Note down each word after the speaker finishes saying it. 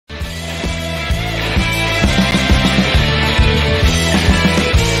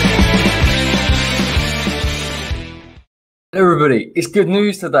Everybody, it's good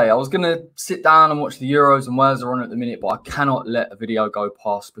news today. I was going to sit down and watch the Euros and Wales are on at the minute, but I cannot let a video go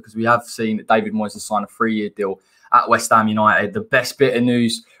past because we have seen that David Moyes has signed a 3-year deal at West Ham United. The best bit of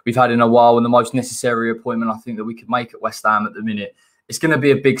news we've had in a while and the most necessary appointment I think that we could make at West Ham at the minute. It's going to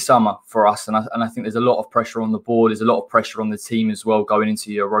be a big summer for us, and I think there's a lot of pressure on the board. There's a lot of pressure on the team as well going into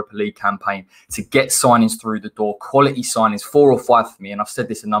the Europa League campaign to get signings through the door, quality signings, 4 or 5 for me. And I've said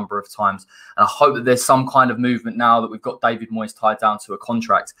this a number of times, and I hope that there's some kind of movement now that we've got David Moyes tied down to a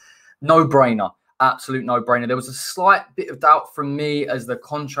contract. No-brainer, absolute no-brainer. There was a slight bit of doubt from me as the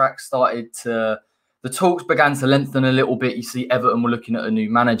contract started to... The talks began to lengthen a little bit. You see, Everton were looking at a new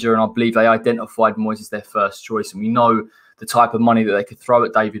manager, and I believe they identified Moyes as their first choice. And we know the type of money that they could throw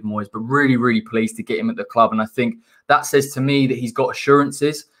at David Moyes, but really, really pleased to get him at the club. And I think that says to me that he's got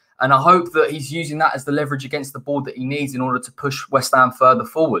assurances. And I hope that he's using that as the leverage against the board that he needs in order to push West Ham further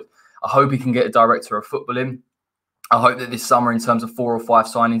forward. I hope he can get a director of football in. I hope that this summer, in terms of 4 or 5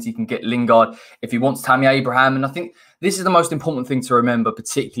 signings, he can get Lingard if he wants Tammy Abraham. And I think this is the most important thing to remember,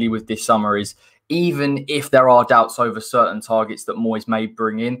 particularly with this summer, is even if there are doubts over certain targets that Moyes may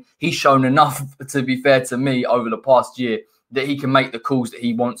bring in, he's shown enough, to be fair to me, over the past year that he can make the calls that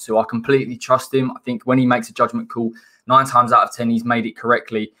he wants to. I completely trust him. I think when he makes a judgment call, 9 times out of 10, he's made it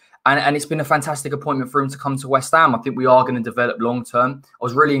correctly. And it's been a fantastic appointment for him to come to West Ham. I think we are going to develop long-term. I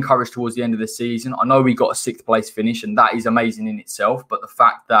was really encouraged towards the end of the season. I know we got a 6th place finish, and that is amazing in itself. But the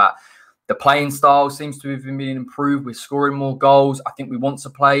fact that the playing style seems to have been improved, we're scoring more goals. I think we want to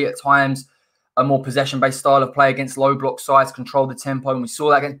play at times a more possession-based style of play against low-block sides, control the tempo, and we saw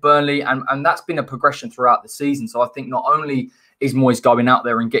that against Burnley, and that's been a progression throughout the season. So I think not only is Moyes going out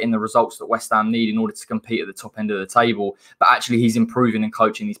there and getting the results that West Ham need in order to compete at the top end of the table, but actually he's improving and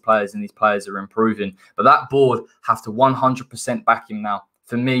coaching these players, and these players are improving. But that board have to 100% back him now.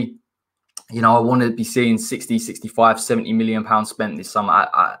 For me, you know, I want to be seeing 60, 65, 70 million pounds spent this summer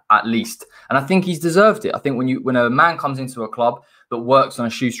at least. And I think he's deserved it. I think when a man comes into a club that works on a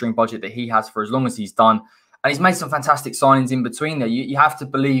shoestring budget that he has for as long as he's done, and he's made some fantastic signings in between there, you have to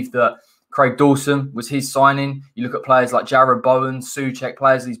believe that Craig Dawson was his signing. You look at players like Jared Bowen, Souček,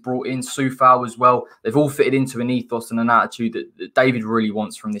 players he's brought in, Soufal as well. They've all fitted into an ethos and an attitude that David really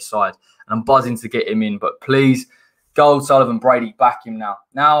wants from this side. And I'm buzzing to get him in. But please, Gold, Sullivan, Brady, back him now.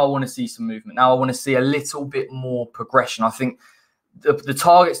 Now I want to see some movement. Now I want to see a little bit more progression. I think the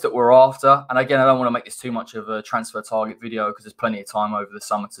targets that we're after, and again, I don't want to make this too much of a transfer target video because there's plenty of time over the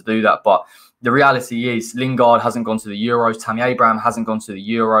summer to do that. But the reality is Lingard hasn't gone to the Euros. Tammy Abraham hasn't gone to the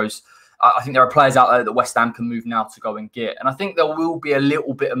Euros. I think there are players out there that West Ham can move now to go and get. And I think there will be a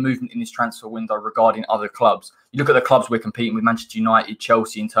little bit of movement in this transfer window regarding other clubs. You look at the clubs we're competing with, Manchester United,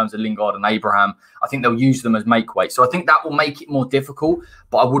 Chelsea, in terms of Lingard and Abraham. I think they'll use them as make weight. So I think that will make it more difficult.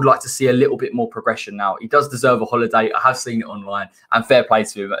 But I would like to see a little bit more progression now. He does deserve a holiday. I have seen it online. And fair play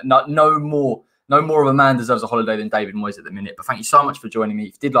to him. No more of a man deserves a holiday than David Moyes at the minute. But thank you so much for joining me.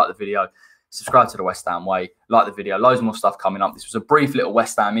 If you did like the video, subscribe to the West Ham Way, like the video, loads more stuff coming up. This was a brief little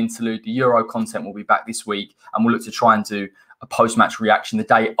West Ham interlude. The Euro content will be back this week, and we'll look to try and do a post-match reaction the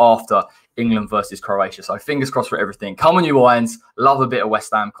day after England versus Croatia. So fingers crossed for everything. Come on, you Irons. Love a bit of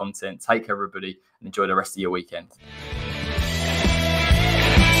West Ham content. Take care, everybody, and enjoy the rest of your weekend.